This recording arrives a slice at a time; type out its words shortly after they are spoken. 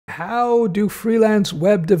How do freelance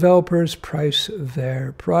web developers price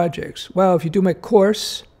their projects? Well, if you do my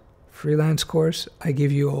course, freelance course, I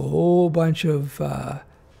give you a whole bunch of, I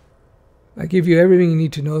give you everything you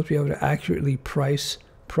need to know to be able to accurately price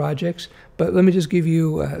projects. But let me just give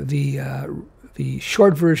you the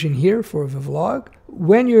short version here for the vlog.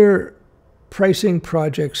 When you're pricing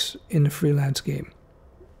projects in the freelance game,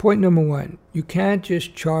 point number one, you can't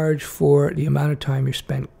just charge for the amount of time you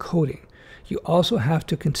spent coding. You also have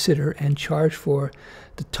to consider and charge for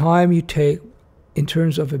the time you take in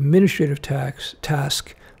terms of administrative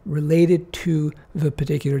task related to the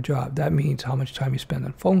particular job. That means how much time you spend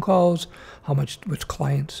on phone calls, how much with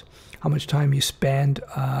clients, how much time you spend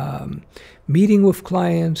meeting with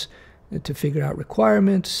clients to figure out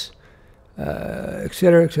requirements, et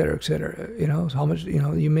cetera, et cetera, et cetera. You know, how much, you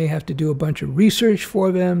know, you may have to do a bunch of research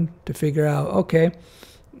for them to figure out, okay,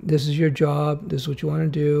 this is your job, this is what you want to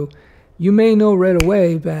do. You may know right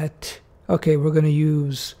away that, okay, we're going to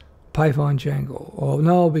use Python Django. Oh,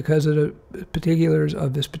 no, because of the particulars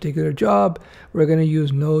of this particular job, we're going to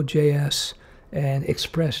use Node.js and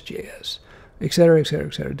Express.js, et cetera, et cetera,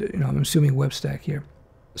 et cetera. You know, I'm assuming web stack here.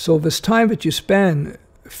 So this time that you spend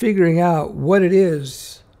figuring out what it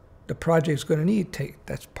is the project's going to need,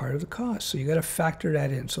 that's part of the cost. So you got to factor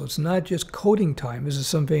that in. So it's not just coding time. This is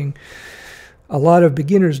something a lot of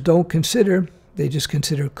beginners don't consider. They just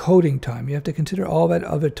consider coding time. You have to consider all that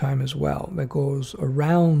other time as well that goes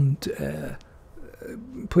around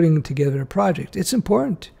putting together a project. It's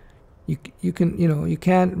important. You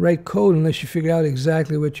can't write code unless you figure out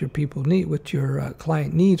exactly what your people need, what your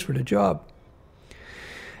client needs for the job.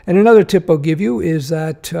 And another tip I'll give you is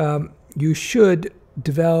that you should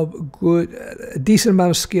develop a decent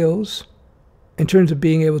amount of skills in terms of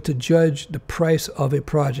being able to judge the price of a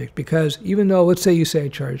project. Because even though, let's say I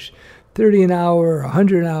charge 30 an hour, or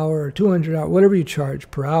 100 an hour, or 200 an hour, whatever you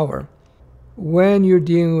charge per hour, when you're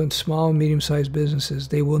dealing with small and medium-sized businesses,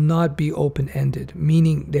 they will not be open-ended,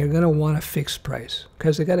 meaning they're going to want a fixed price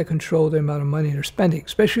because they got to control the amount of money they're spending,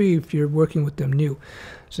 especially if you're working with them new.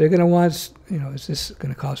 So they're going to want, you know, is this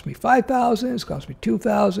going to cost me $5,000? It's cost me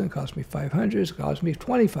 $2,000? It cost me $500? It's cost me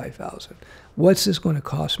 $25,000? What's this going to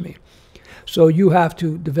cost me? So you have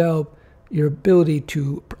to develop your ability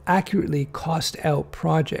to accurately cost out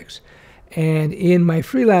projects. And in my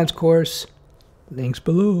freelance course, links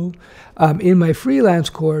below, in my freelance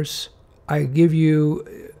course, I give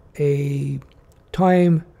you a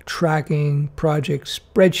time tracking project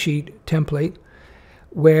spreadsheet template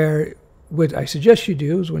where what I suggest you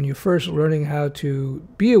do is when you're first learning how to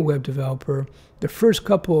be a web developer, the first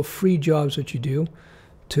couple of free jobs that you do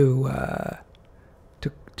to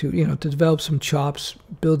develop some chops,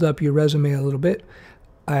 build up your resume a little bit,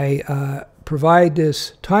 I provide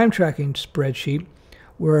this time tracking spreadsheet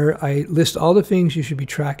where I list all the things you should be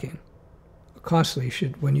tracking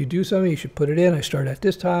constantly. When you do something, you should put it in. I started at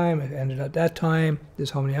this time, I ended at that time, this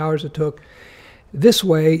is how many hours it took. This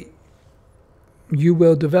way, you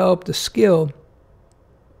will develop the skill,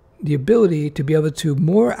 the ability to be able to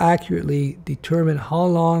more accurately determine how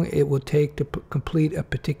long it will take to complete a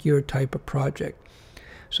particular type of project.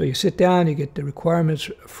 So you sit down, you get the requirements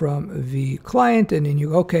from the client, and then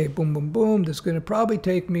you go, okay, boom, boom, boom, this is going to probably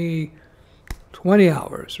take me 20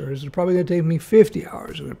 hours, or is it probably going to take me 50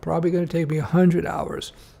 hours, or is it probably going to take me 100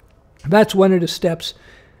 hours? That's one of the steps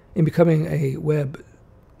in becoming a web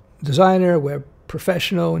designer, web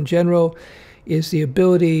professional in general, is the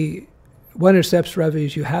ability, one of the steps rather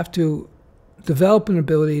is you have to develop an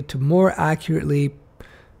ability to more accurately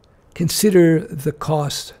consider the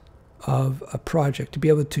cost of a project, to be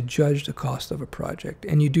able to judge the cost of a project.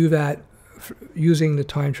 And you do that using the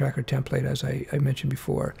time tracker template, as I mentioned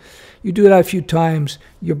before. You do that a few times,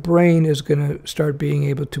 your brain is going to start being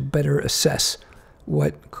able to better assess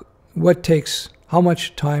how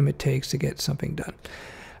much time it takes to get something done.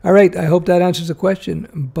 All right, I hope that answers the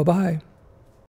question. Bye-bye.